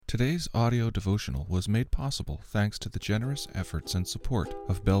Today's audio devotional was made possible thanks to the generous efforts and support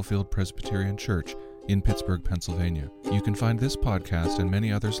of Bellefield Presbyterian Church in Pittsburgh, Pennsylvania. You can find this podcast and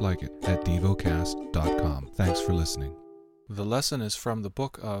many others like it at Devocast.com. Thanks for listening. The lesson is from the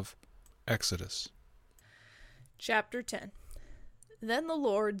book of Exodus. Chapter 10. Then the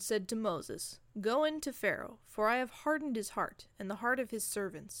Lord said to Moses, Go in to Pharaoh, for I have hardened his heart and the heart of his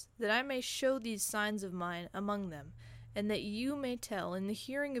servants, that I may show these signs of mine among them, and that you may tell in the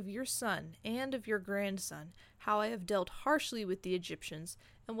hearing of your son and of your grandson how I have dealt harshly with the Egyptians,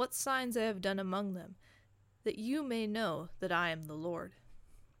 and what signs I have done among them, that you may know that I am the Lord.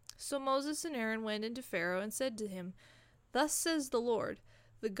 So Moses and Aaron went into Pharaoh and said to him, Thus says the Lord,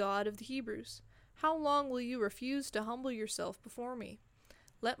 the God of the Hebrews, How long will you refuse to humble yourself before me?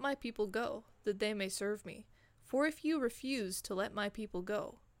 Let my people go, that they may serve me. For if you refuse to let my people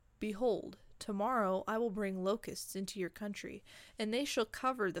go, behold, tomorrow I will bring locusts into your country, and they shall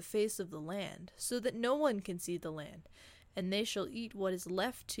cover the face of the land, so that no one can see the land. And they shall eat what is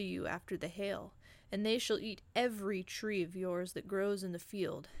left to you after the hail, and they shall eat every tree of yours that grows in the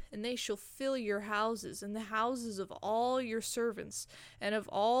field, and they shall fill your houses and the houses of all your servants and of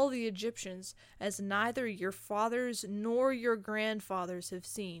all the Egyptians, as neither your fathers nor your grandfathers have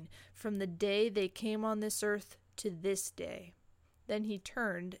seen, from the day they came on this earth to this day. Then he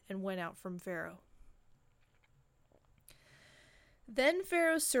turned and went out from Pharaoh. Then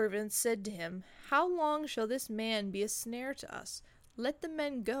Pharaoh's servants said to him, How long shall this man be a snare to us? Let the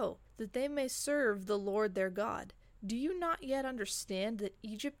men go, that they may serve the Lord their God. Do you not yet understand that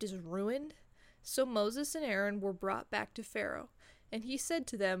Egypt is ruined? So Moses and Aaron were brought back to Pharaoh, and he said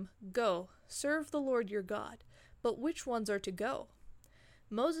to them, Go, serve the Lord your God. But which ones are to go?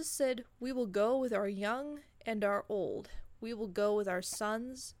 Moses said, We will go with our young and our old. We will go with our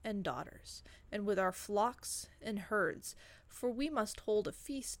sons and daughters, and with our flocks and herds, for we must hold a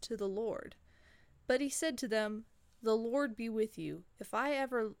feast to the Lord. But he said to them, The Lord be with you, if I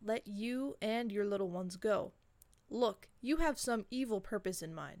ever let you and your little ones go. Look, you have some evil purpose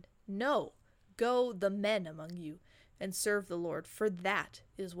in mind. No, go the men among you, and serve the Lord, for that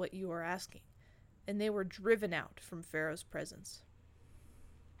is what you are asking. And they were driven out from Pharaoh's presence.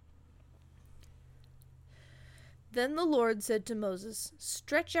 Then the Lord said to Moses,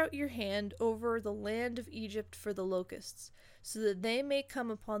 Stretch out your hand over the land of Egypt for the locusts, so that they may come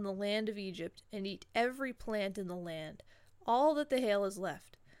upon the land of Egypt and eat every plant in the land, all that the hail is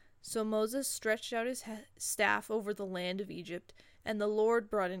left. So Moses stretched out his staff over the land of Egypt, and the Lord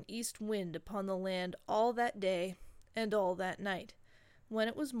brought an east wind upon the land all that day and all that night. When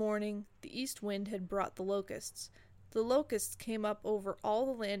it was morning, the east wind had brought the locusts. The locusts came up over all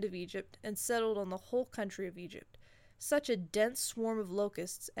the land of Egypt and settled on the whole country of Egypt. Such a dense swarm of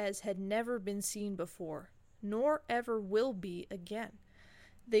locusts as had never been seen before, nor ever will be again.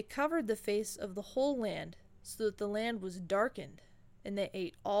 They covered the face of the whole land, so that the land was darkened, and they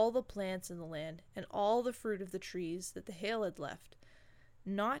ate all the plants in the land, and all the fruit of the trees that the hail had left.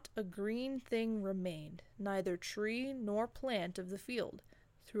 Not a green thing remained, neither tree nor plant of the field,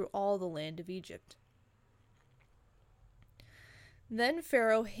 through all the land of Egypt. Then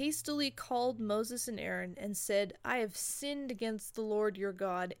Pharaoh hastily called Moses and Aaron and said, I have sinned against the Lord your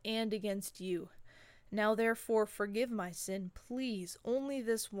God and against you. Now therefore forgive my sin, please, only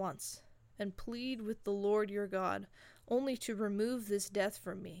this once, and plead with the Lord your God, only to remove this death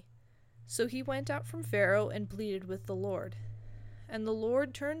from me. So he went out from Pharaoh and pleaded with the Lord. And the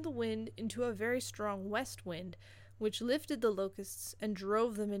Lord turned the wind into a very strong west wind, which lifted the locusts and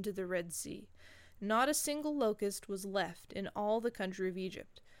drove them into the Red Sea. Not a single locust was left in all the country of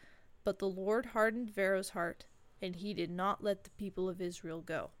Egypt. But the Lord hardened Pharaoh's heart, and he did not let the people of Israel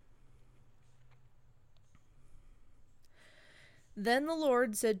go. Then the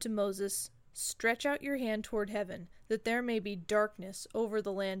Lord said to Moses, Stretch out your hand toward heaven, that there may be darkness over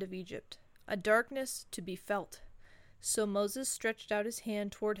the land of Egypt, a darkness to be felt. So Moses stretched out his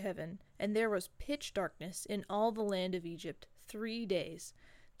hand toward heaven, and there was pitch darkness in all the land of Egypt 3 days.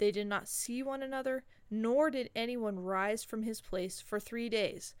 They did not see one another, nor did anyone rise from his place for 3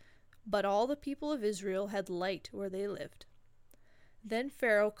 days. But all the people of Israel had light where they lived. Then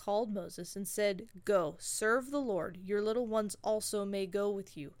Pharaoh called Moses and said, Go, serve the Lord, your little ones also may go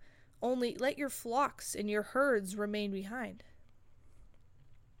with you. Only let your flocks and your herds remain behind.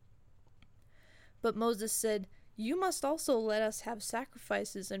 But Moses said, You must also let us have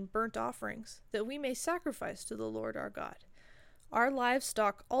sacrifices and burnt offerings, that we may sacrifice to the Lord our God. Our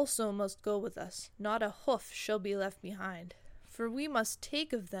livestock also must go with us, not a hoof shall be left behind. For we must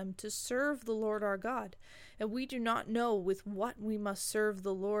take of them to serve the Lord our God, and we do not know with what we must serve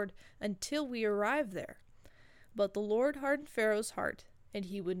the Lord until we arrive there. But the Lord hardened Pharaoh's heart, and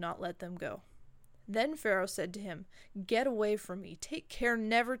he would not let them go. Then Pharaoh said to him, "Get away from me. Take care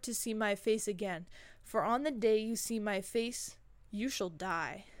never to see my face again, for on the day you see my face, you shall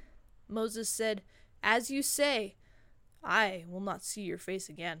die." Moses said, "As you say, I will not see your face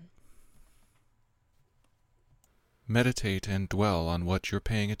again." Meditate and dwell on what you're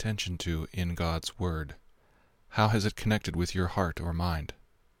paying attention to in God's Word. How has it connected with your heart or mind?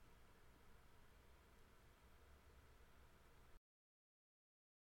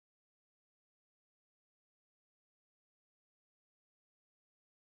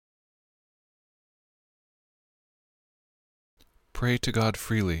 Pray to God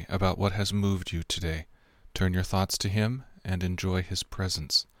freely about what has moved you today. Turn your thoughts to Him and enjoy His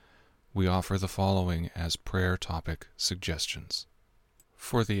presence. We offer the following as prayer topic suggestions.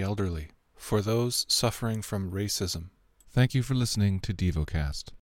 For the elderly, for those suffering from racism. Thank you for listening to Devocast.